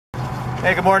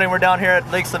Hey, good morning. We're down here at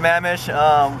Lake Sammamish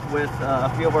with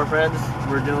a few of our friends.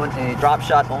 We're doing a drop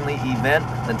shot only event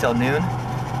until noon.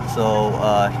 So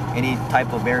any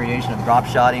type of variation of drop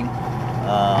shotting,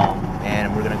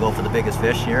 and we're gonna go for the biggest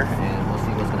fish here, and we'll see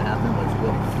what's gonna happen. But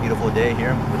it's a beautiful day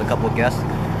here with a couple of guests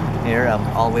here,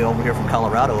 all the way over here from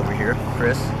Colorado over here,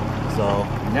 Chris. So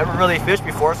never really fished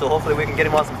before, so hopefully we can get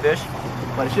him on some fish.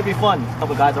 But it should be fun. A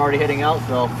couple of guys are already heading out,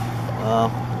 so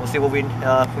we'll see what we can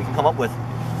come up with.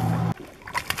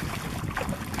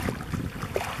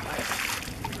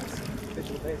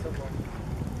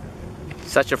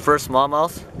 Is that your first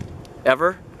smallmouth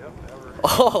ever? Yep, ever.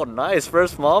 Oh, nice,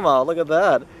 first smallmouth. Look at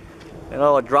that. You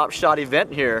know, a drop shot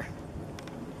event here.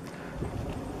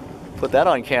 Put that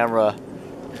on camera.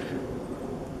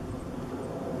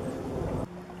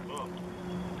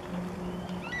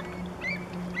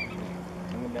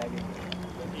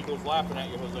 The eagle's laughing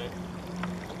at you, Jose.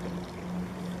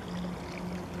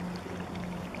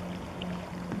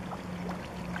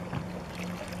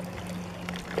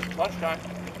 Lunchtime.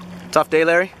 Tough day,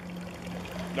 Larry?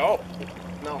 No,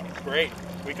 great.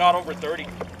 We caught over 30.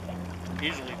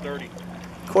 Easily 30.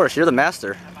 Of course, you're the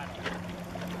master.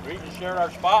 We just shared our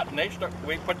spot and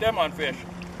we put them on fish.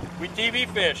 We TV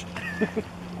fished.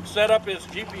 Set up his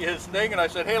thing, and I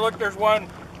said, hey, look, there's one.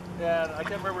 And I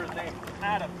can't remember his name.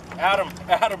 Adam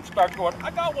starts going,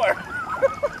 I got one.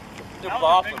 It was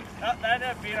awesome. That ended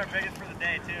up being our biggest for the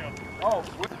day, too. Oh,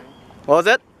 What was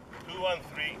it?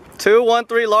 213.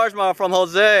 213 largemouth from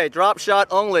Jose. Drop shot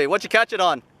only. What'd you catch it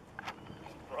on?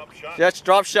 Drop shot. Just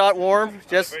drop shot warm.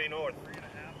 Just. Very north. 3.5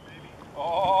 maybe.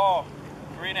 Oh,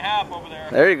 3.5 over there.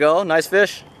 There you go. Nice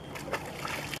fish.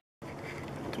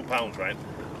 2 pounds, right?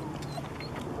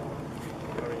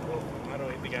 I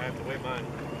don't think I have to weigh mine.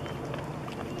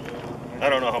 I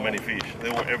don't know how many fish.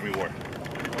 They were everywhere.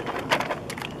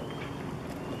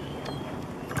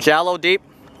 Shallow, deep,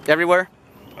 everywhere.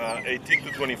 18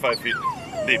 to 25 feet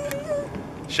deep.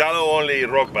 Shallow only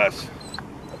rock bass.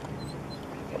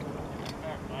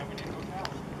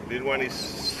 This one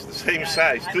is the same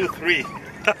size, 2-3.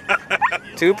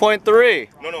 2.3.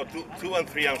 No, 2 and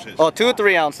 3 ounces. Oh, 2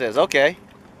 3 ounces. Okay.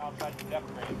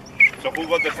 So who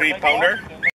got the 3-pounder?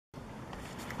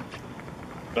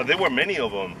 But there were many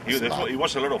of them. It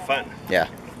was a lot of fun. Yeah.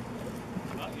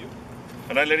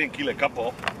 And I let him kill a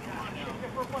couple.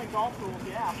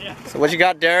 So what you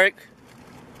got, Derek?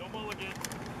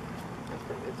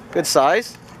 Good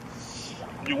size.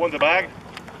 You want the bag?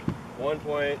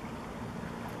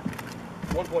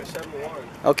 1.71.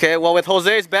 Okay, well with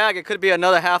Jose's bag, it could be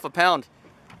another half a pound.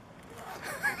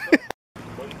 2.07.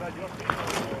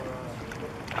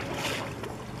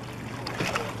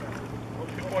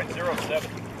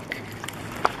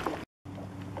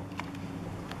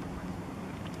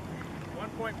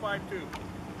 1.52.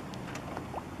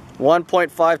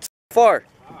 1.5 far.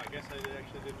 Wow, I guess I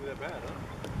actually didn't do that bad, huh?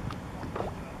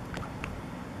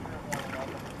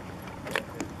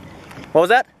 What was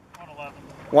that? 111.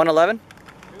 111?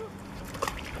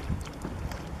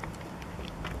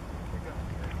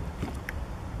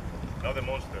 Another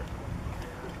monster.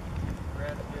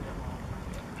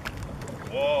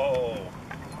 Whoa.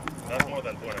 That's more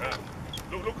than 2.5.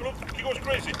 Look. He goes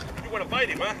crazy. You want to bite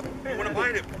him, huh? You want to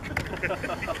bite him.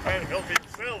 He can't help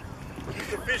himself.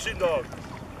 He's a fishing dog.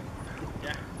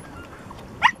 Yeah.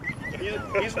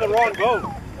 He's the wrong goat.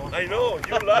 I know.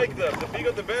 You like them. The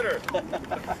bigger the better.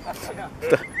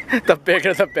 The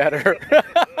bigger the better.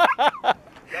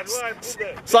 That's why I put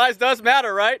that. Size does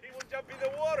matter, right? He would jump in the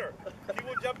water. He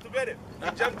would jump to get it. He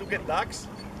jumped to get ducks.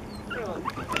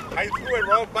 I threw a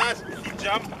wrong pass. He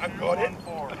jumped and got it.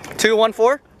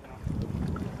 214?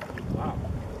 Wow.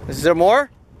 Is there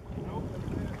more?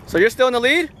 So you're still in the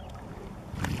lead?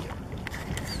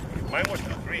 Mine was 2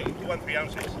 and 3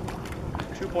 ounces.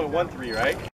 2.13,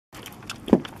 right?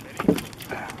 Too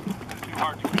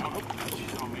hard to count.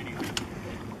 So many.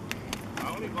 I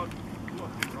only got 2 or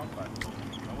 3 rock bats.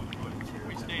 That was good.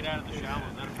 We stayed out of the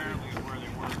shallows. That apparently is where they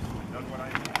were. That's what I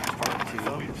did.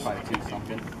 Probably two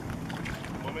something.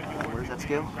 Where's that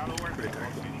scale? I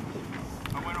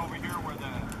went over here where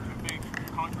the 2 big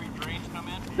concrete drains come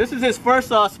in. This is his first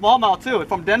smallmouth too. It's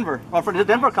from Denver. Or from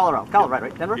Denver, or Colorado. Colorado,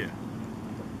 right? Denver? Yeah.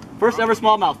 First ever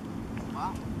smallmouth.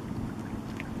 Wow.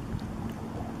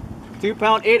 2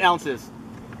 pound, 8 ounces.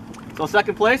 So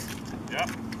second place? Yeah.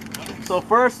 So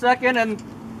first, second, and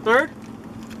third?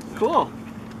 Cool.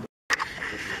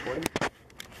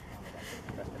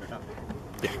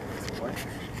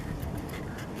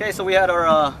 Okay, so we had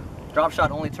our drop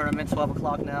shot only tournament, 12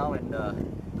 o'clock now, and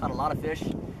caught a lot of fish.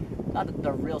 Not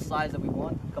the real size that we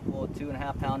want. A couple of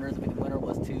 2.5 pounders. I mean, the winner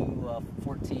was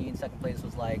 2.14. Second place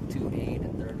was like 2.8,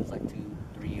 and third was like 2.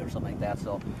 something like that.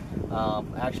 So I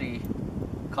actually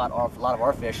caught a lot of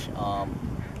our fish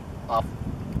off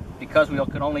because we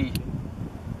could only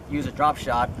use a drop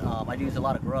shot. I used a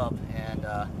lot of grub, and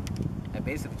I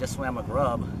basically just swam a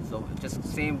grub. So just the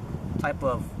same type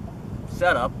of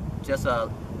setup, just a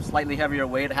slightly heavier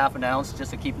weight, half an ounce,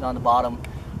 just to keep it on the bottom,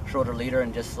 shorter leader,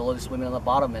 and just slowly swimming on the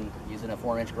bottom and using a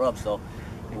 4-inch grub. So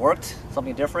it worked,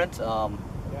 something different,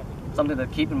 something to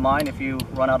keep in mind if you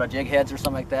run out of jig heads or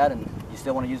something like that and you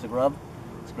still want to use the grub.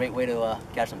 It's a great way to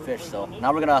catch some fish. So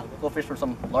now we're gonna go fish for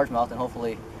some largemouth and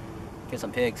hopefully get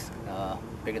some pigs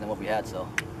bigger than what we had. So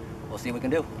we'll see what we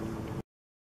can do.